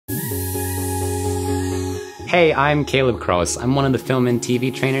Hey, I'm Caleb Cross. I'm one of the film and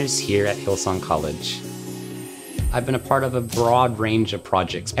TV trainers here at Hillsong College. I've been a part of a broad range of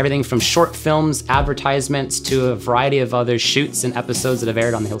projects, everything from short films, advertisements, to a variety of other shoots and episodes that have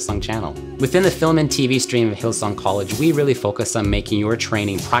aired on the Hillsong channel. Within the film and TV stream of Hillsong College, we really focus on making your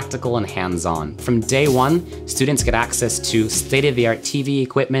training practical and hands-on. From day one, students get access to state-of-the-art TV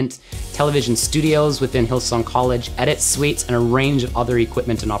equipment, television studios within Hillsong College, edit suites, and a range of other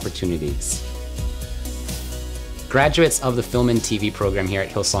equipment and opportunities. Graduates of the film and TV program here at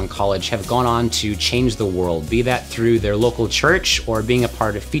Hillsong College have gone on to change the world, be that through their local church or being a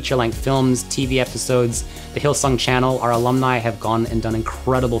part of feature-length films, TV episodes. The Hillsong channel, our alumni have gone and done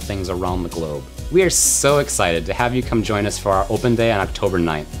incredible things around the globe. We are so excited to have you come join us for our open day on October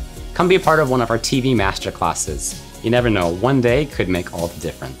 9th. Come be a part of one of our TV masterclasses. You never know, one day could make all the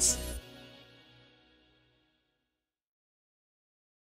difference.